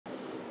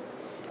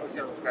would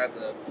you describe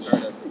the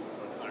start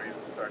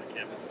of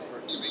camp, the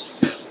first 2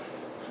 weeks of camp?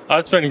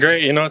 It's been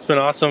great. It's been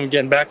awesome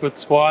getting back with the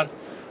squad,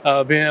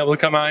 being able to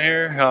come out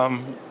here.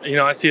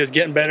 I see us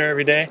getting better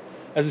every day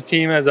as a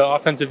team, as an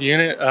offensive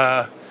unit,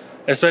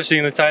 especially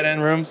in the tight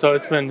end room. So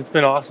it's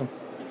been awesome.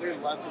 Is there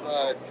less of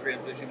a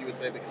transition, you would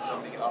say, because so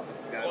many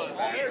offensive guys are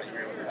back that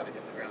you're able to kind of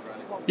hit the ground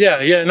running?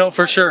 Yeah, no,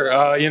 for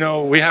sure.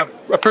 We have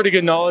a pretty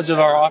good knowledge of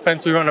our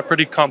offense. We run a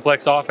pretty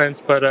complex offense,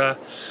 but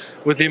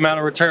with the amount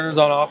of returners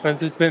on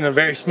offense, it's been a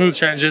very smooth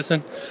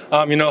transition.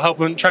 Trying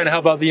to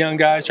help out the young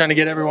guys, trying to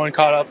get everyone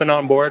caught up and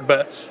on board.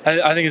 But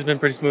I think it's been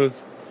pretty smooth.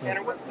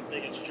 Tanner, what's the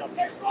biggest jump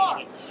you're seeing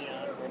in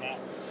Keon Burnett?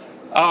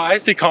 I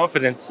see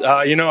confidence.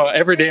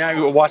 Every day I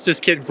watch this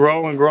kid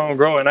grow and grow and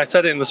grow, and I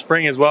said it in the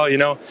spring as well.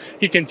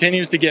 He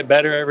continues to get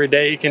better every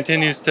day. He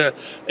continues to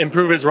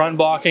improve his run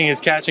blocking,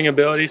 his catching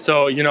ability.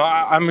 So,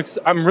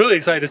 I'm really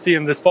excited to see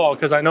him this fall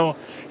because I know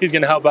he's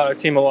going to help out our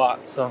team a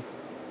lot. So.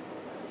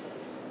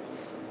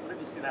 What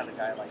have you seen out of a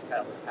guy like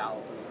Tyler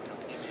Powell,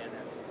 came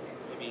in as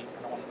maybe,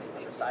 I don't want to say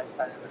undersized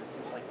tight end, but it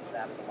seems like he's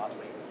added a lot of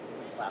weight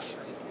since last year.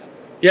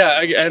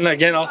 Yeah, and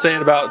again, I'll say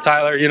it about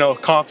Tyler.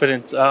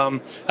 Confidence.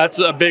 That's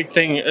a big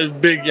thing. A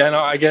big,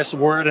 I guess,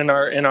 word in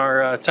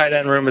our tight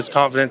end room is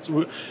confidence.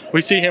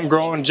 We see him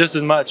growing just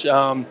as much.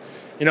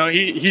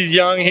 He's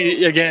young.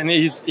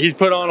 He's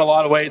put on a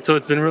lot of weight, so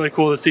it's been really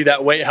cool to see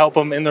that weight help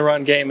him in the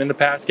run game, in the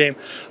pass game.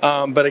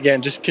 But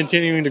again, just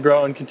continuing to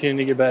grow and continuing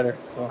to get better.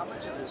 So. How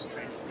much of this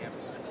training camp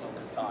has been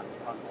focused on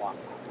run blocking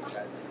for you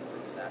guys to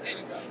improve that?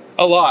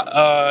 A lot.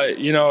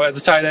 As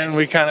a tight end,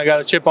 we kind of got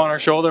a chip on our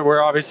shoulder.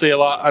 We're obviously a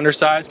lot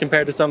undersized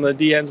compared to some of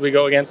the DNs we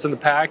go against in the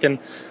pack and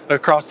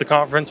across the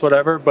conference,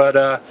 whatever.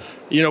 But,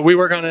 we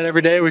work on it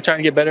every day. We try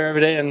to get better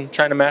every day and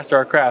trying to master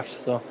our craft.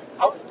 So.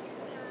 How is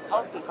this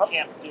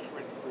camp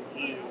different for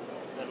you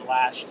than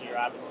last year,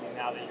 obviously,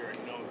 now that you're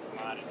a known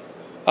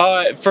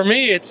commodity? For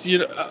me, it's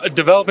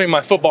developing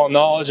my football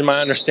knowledge and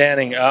my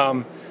understanding.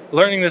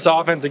 Learning this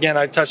offense, again,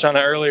 I touched on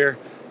it earlier.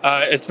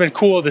 It's been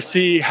cool to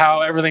see how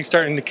everything's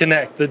starting to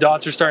connect. The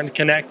dots are starting to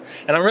connect,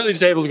 and I'm really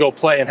just able to go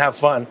play and have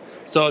fun.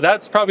 So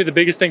that's probably the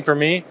biggest thing for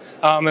me.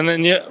 And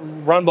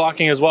then run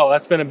blocking as well.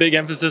 That's been a big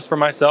emphasis for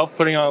myself,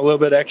 putting on a little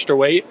bit extra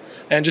weight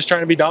and just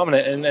trying to be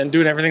dominant and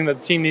doing everything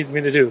that the team needs me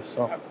to do.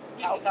 So. Have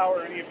Al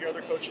or any of your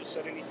other coaches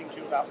said anything to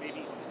you about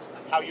maybe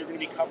how you're going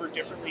to be covered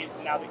differently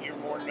now that you're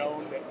more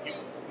known, that you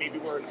maybe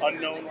were an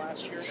unknown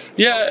last year?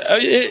 Yeah,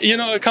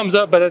 it comes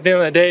up, but at the end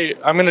of the day,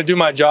 I'm going to do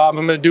my job.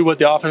 I'm going to do what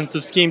the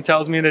offensive scheme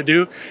tells me to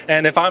do,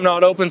 and if I'm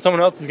not open,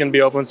 someone else is going to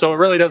be open. So it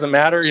really doesn't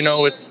matter.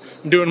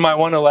 I'm doing my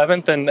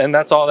 1/11th, and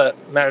that's all that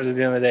matters at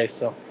the end of the day.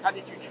 So. How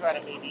did you try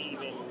to maybe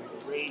even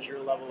raise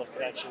your level of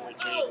connection with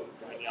Jaden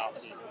in the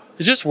offseason?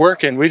 Just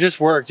working. We just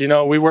worked.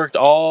 We worked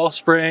all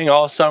spring,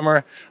 all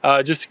summer,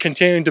 just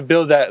continuing to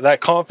build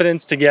that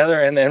confidence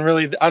together and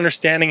really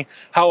understanding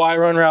how I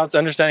run routes,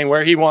 understanding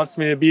where he wants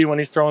me to be when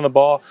he's throwing the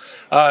ball.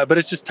 But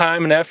it's just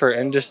time and effort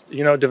and just,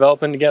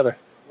 developing together.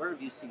 Where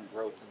have you seen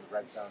growth in the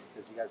red zone?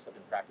 Because you guys have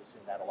been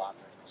practicing that a lot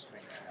during this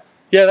training camp.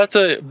 Yeah, that's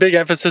a big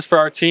emphasis for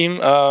our team.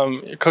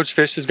 Coach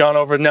Fish has gone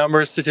over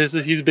numbers,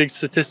 statistics. He's a big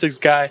statistics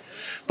guy.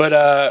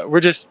 But we're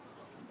just...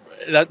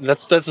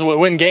 That's what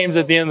win games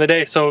at the end of the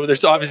day. So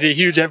there's obviously a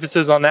huge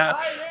emphasis on that.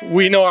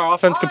 We know our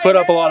offense can put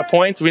up a lot of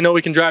points. We know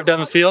we can drive down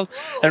the field,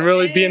 and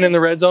really being in the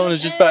red zone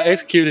is just about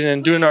executing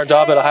and doing our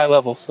job at a high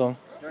level. So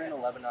during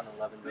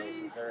 11-on-11 drills,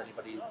 is there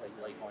anybody that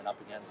you like going up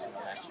against in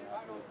action?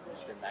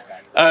 Who's been that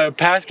guy?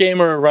 Pass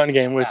game or run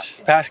game?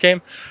 Which pass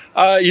game?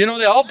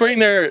 They all bring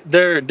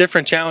their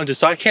different challenges.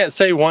 So I can't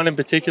say one in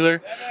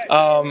particular,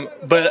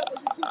 but.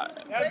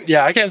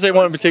 Yeah, I can't say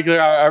one in particular.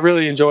 I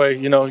really enjoy,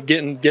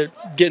 getting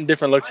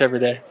different looks every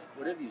day.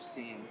 What have you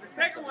seen in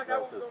terms of the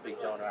growth of Big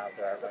Jonah out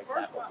there at right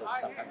tackle?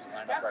 Because sometimes you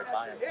line up right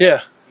by him. So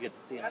yeah. You get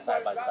to see him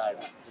side by side.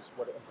 Just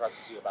what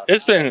impresses you about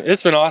him?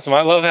 It's been awesome.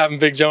 I love having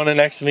Big Jonah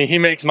next to me. He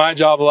makes my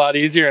job a lot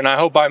easier, and I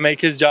hope I make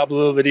his job a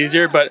little bit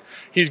easier. But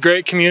he's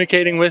great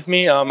communicating with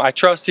me. I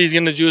trust he's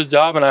going to do his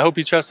job, and I hope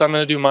he trusts I'm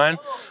going to do mine.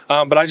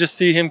 But I just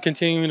see him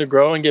continuing to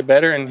grow and get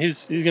better, and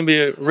he's going to be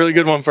a really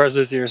good one for us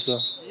this year. So.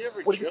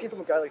 What have you seen from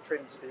a guy like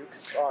Trayden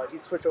Stukes?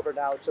 He's switched over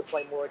now to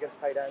playing more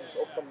against tight ends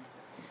from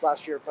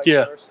last year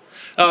playing corners.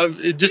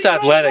 Just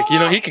athletic.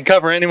 He can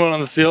cover anyone on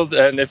the field,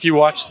 and if you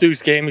watch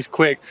Stukes' game, he's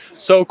quick.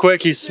 So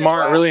quick, he's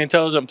smart, really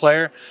intelligent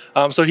player.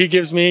 So he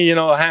gives me,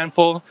 a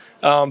handful,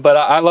 but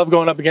I love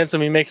going up against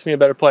him. He makes me a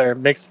better player,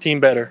 makes the team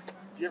better.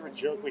 Did you ever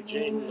joke with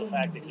Jaden the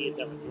fact that he had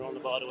never thrown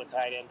the ball to a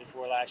tight end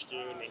before last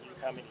year, and then you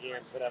come in here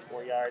and put up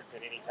more yards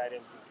than any tight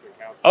end since Green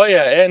Council? Oh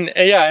yeah, and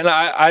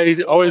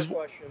I always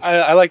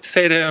I like to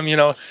say to him,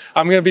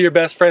 I'm going to be your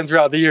best friend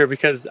throughout the year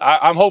because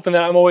I'm hoping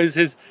that I'm always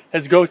his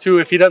go-to.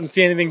 If he doesn't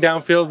see anything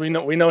downfield,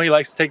 we know he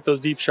likes to take those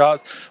deep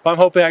shots. But I'm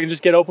hoping I can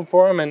just get open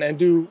for him and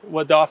do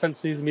what the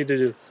offense needs me to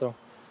do. So.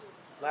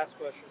 Last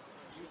question.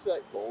 Do you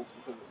set goals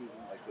before the season?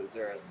 Like, is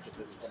there a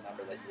statistical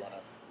number that you want to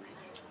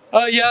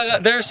reach? Yeah,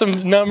 there's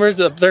some numbers.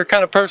 They're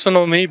kind of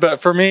personal to me,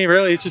 but for me,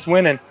 really, it's just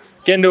winning.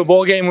 get into a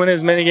bowl game, win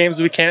as many games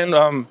as we can.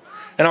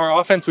 And our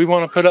offense, we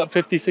want to put up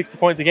 50, 60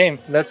 points a game.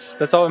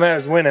 That's all that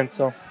matters, winning.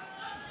 So. All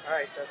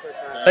right, that's our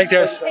time. Thanks,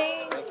 guys.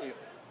 Thank you.